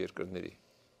օրինակներ կան երկրների։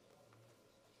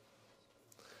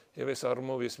 Եվ այս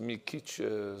առումով ես մի քիչ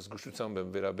զգուշությամբ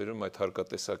եմ վերաբերում այդ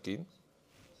հարկատեսակին։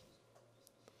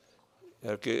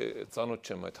 Իհարկե ծանոթ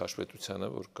չեմ այդ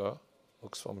հաշվետվությանը, որ կա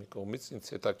Օքսֆամի կողմից, ինձ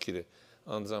հետաքրքիր է,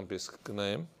 անձամբ ես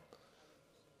կգնայեմ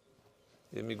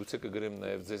եւ միգուցե կգրեմ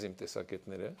նաեւ ձեզ իմ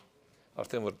տեսակետները,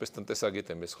 արդեն որպես տնտեսագետ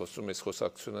եմ ես խոսում, այս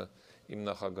խոսակցությունը իմ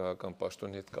նախագահական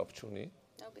պաշտոնի հետ կապ չունի։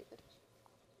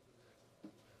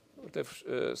 Որտեւ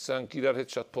սրանք իրար հետ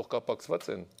շատ փոխկապակցված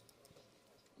են։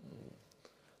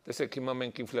 Տեսեք, հիմա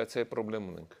մենք ինֆլյացիայի խնդրեմ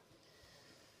ունենք։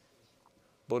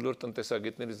 Բոլոր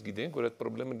տնտեսագետներից գիտենք, որ այդ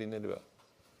խնդրեմը լինելու է։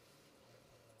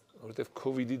 Որտեւ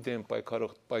COVID-ի դեմ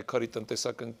պայքարի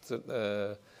տնտեսական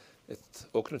այդ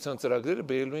օգնության ծրագրերը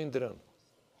բերելու են դրան։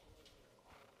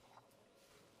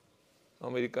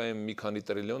 Ամերիկայում մի քանի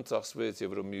տրիլիոն ծախսվեց,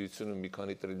 Եվրոմիությունում մի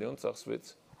քանի տրիլիոն ծախսվեց։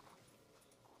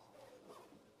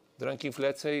 Դրանք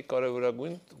ինֆլյացիայի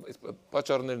կարևորագույն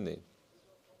պատճառներն են։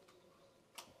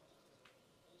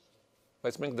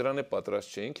 Բայց մենք դրան է պատրաստ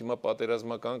չէինք, հիմա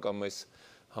պատերազմական կամ այս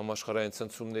համաշխարհային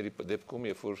ցնցումների դեպքում,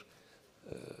 երբ որ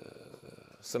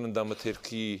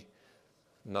սննդամթերքի,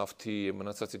 նավթի եւ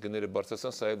մնացածի գները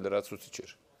բարձրացան, սա էլ լրացուցիչ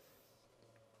էր։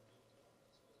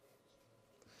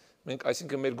 Մենք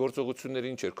այսինքն մեր գործողությունները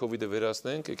ինչ էր, COVID-ը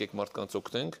վերացնենք, եկեք մարդկանց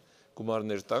օգնենք,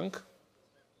 գումարներ տանք,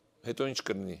 հետո ինչ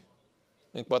կլինի։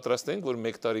 Մենք պատրաստ ենք, որ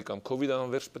 1 տարի կամ COVID-ը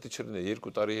անվերջ պետք է չլինի,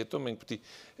 2 տարի հետո մենք պետք է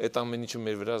այդ ամեն ինչը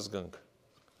մեր վրա զգանք։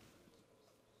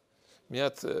 Մի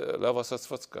հատ լավ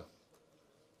ասացված կա։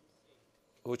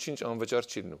 Ոչինչ անվճար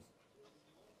չի լինում։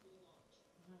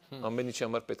 Ամեն ինչի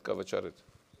համար պետք է վճարել։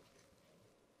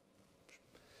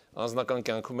 Անձնական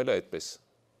կյանքում էլ է այդպես։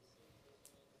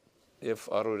 Եվ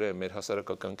առօրյա մեր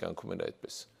հասարակական կյանքում էլ է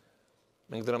այդպես։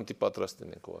 Մենք դրան պետք է պատրաստ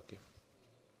լինենք ուղղակի։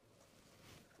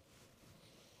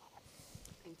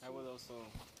 I would also.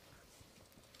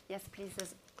 Yes, please.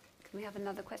 Can we have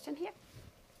another question here?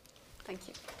 Thank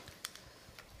you.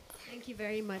 Thank you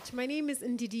very much. My name is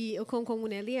Ndidi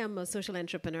Okonkwo-Muneli. I'm a social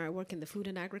entrepreneur. I work in the food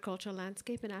and agricultural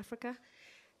landscape in Africa.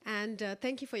 And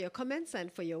thank you for your comments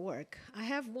and for your work. I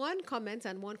have one comment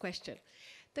and one question.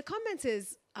 The comment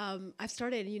is, I've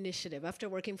started a new initiative after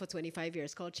working for 25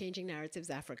 years called Changing Narratives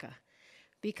Africa.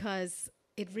 because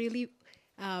it really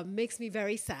makes me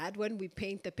very sad when we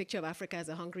paint the picture of Africa as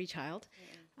a hungry child,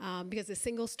 because it's a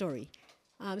single story.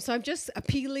 So I'm just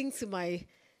appealing to my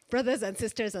brothers and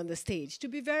sisters on the stage to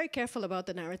be very careful about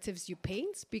the narratives you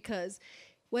paint, because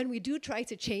when we do try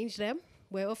to change them,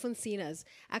 we're often seen as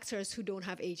actors who don't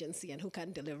have agency and who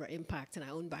can't deliver impact in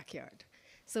our own backyard.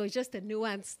 So it's just a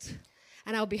nuanced,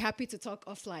 and I'll be happy to talk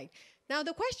offline. Now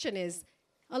the question is,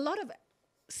 a lot of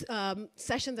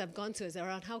sessions I've gone to is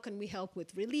around how can we help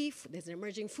with relief. There's an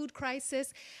emerging food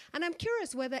crisis. And I'm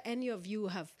curious whether any of you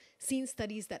have seen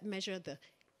studies that measure the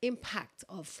impact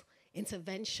of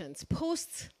interventions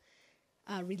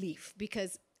post-relief,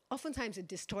 because oftentimes it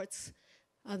distorts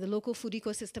the local food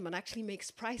ecosystem and actually makes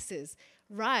prices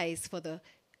rise for the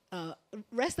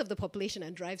rest of the population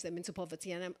and drives them into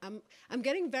poverty. And I'm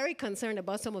getting very concerned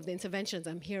about some of the interventions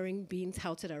I'm hearing being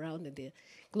touted around in the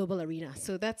global arena.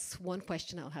 So that's one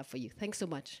question I'll have for you. Thanks so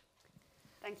much.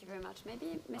 Thank you very much.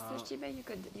 Maybe, Mr. Chibe,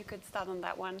 you could start on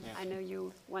that one. Yeah. I know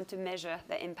you want to measure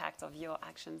the impact of your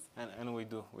actions. And we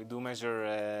do. We do measure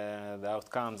the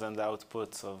outcomes and the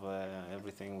outputs of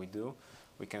everything we do.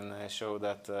 We can show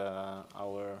that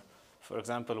for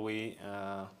example,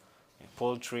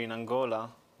 poultry in Angola,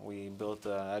 we built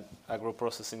an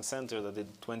agro-processing center that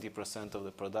did 20% of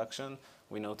the production.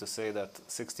 We know to say that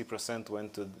 60%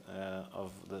 went to,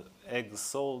 of the eggs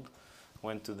sold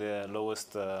went to the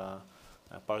lowest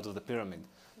part of the pyramid.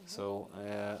 Mm-hmm. So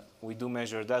we do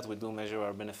measure that. We do measure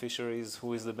our beneficiaries,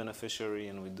 who is the beneficiary,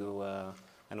 and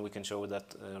we can show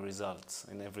that results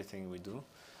in everything we do.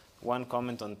 One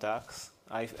comment on tax.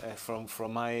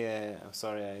 From my, I'm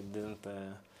sorry, I didn't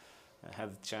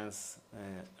have the chance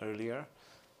earlier.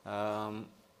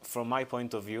 From my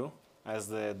point of view, as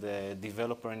the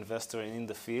developer investor in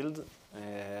the field,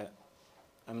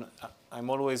 I'm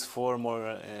always for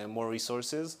more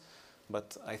resources,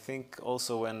 but I think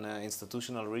also when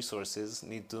institutional resources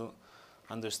need to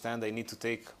understand they need to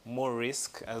take more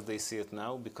risk as they see it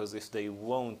now, because if they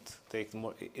won't take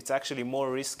more, it's actually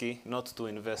more risky not to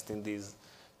invest in these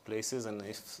places. And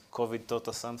if COVID taught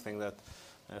us something, that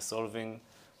solving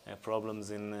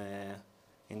problems in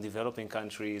developing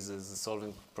countries is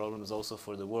solving problems also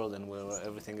for the world, and where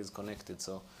everything is connected.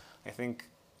 So I think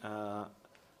that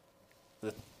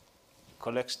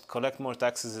collect more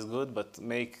taxes is good, but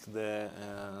make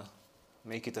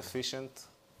it efficient,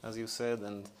 as you said,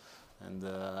 and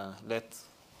let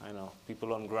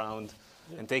people on ground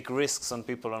and take risks on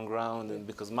people on ground. And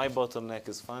because my bottleneck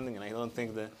is funding, and I don't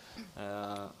think that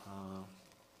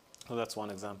well, that's one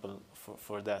example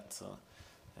for that. So,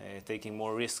 taking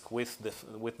more risk with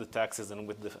the taxes and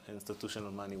with the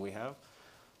institutional money we have.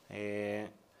 A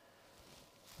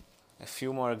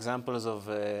few more examples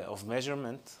of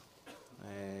measurement.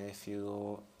 If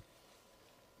you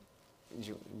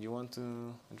want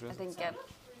to address? I think yeah.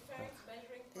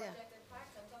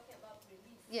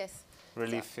 Yes.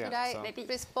 Relief, so yeah. Could I maybe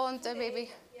respond?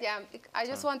 Maybe. Yeah. I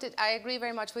just wanted. I agree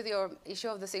very much with your issue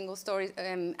of the single story.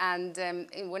 When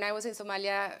I was in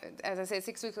Somalia, as I said,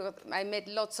 6 weeks ago, I met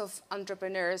lots of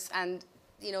entrepreneurs and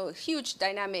huge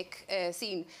dynamic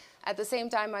scene. At the same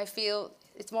time, I feel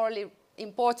it's morally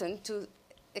important to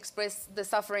express the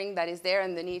suffering that is there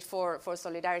and the need for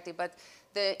solidarity. But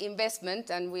the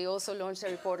investment, and we also launched a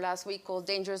report last week called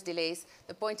Dangerous Delays.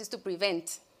 The point is to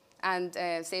prevent. And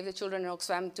Save the Children and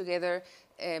Oxfam together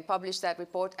published that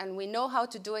report. And we know how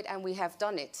to do it, and we have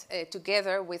done it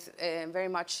together with very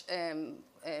much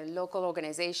local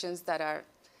organizations that are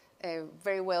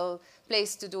very well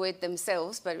placed to do it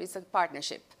themselves, but it's a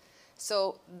partnership.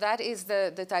 So that is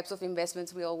the types of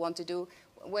investments we all want to do.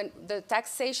 When the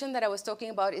taxation that I was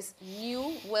talking about is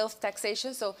new wealth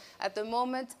taxation. So at the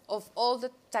moment, of all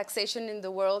the taxation in the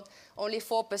world, only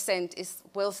 4% is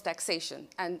wealth taxation,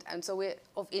 and so we're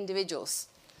of individuals.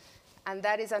 And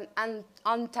that is an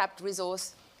untapped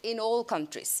resource in all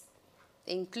countries,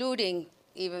 including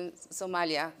even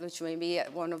Somalia, which may be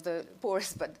one of the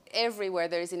poorest, but everywhere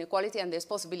there is inequality and there's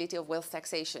possibility of wealth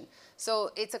taxation. So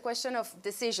it's a question of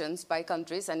decisions by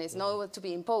countries, and it's not to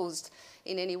be imposed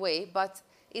in any way, but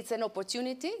it's an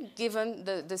opportunity given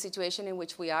the situation in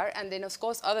which we are, and then of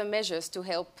course other measures to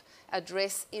help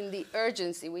address in the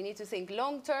urgency. We need to think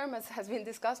long term, as has been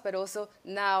discussed, but also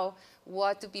now,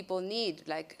 what do people need,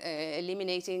 like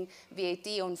eliminating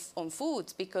VAT on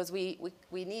food, because we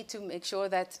need to make sure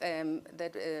that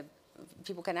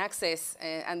people can access,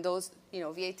 and those,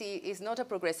 VAT is not a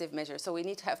progressive measure, so we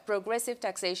need to have progressive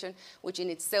taxation, which in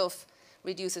itself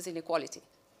reduces inequality.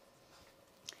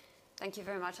 Thank you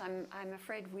very much. I'm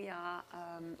afraid we are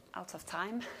out of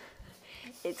time.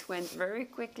 It went very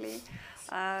quickly,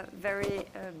 very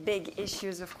big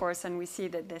issues, of course, and we see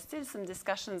that there's still some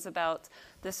discussions about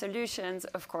the solutions,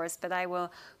 of course, but I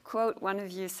will quote one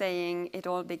of you saying, it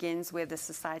all begins with the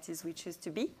societies we choose to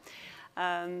be.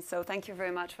 So thank you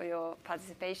very much for your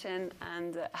participation,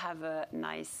 and have a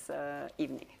nice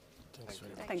evening. Thanks.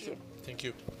 Thank you. Thank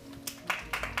you.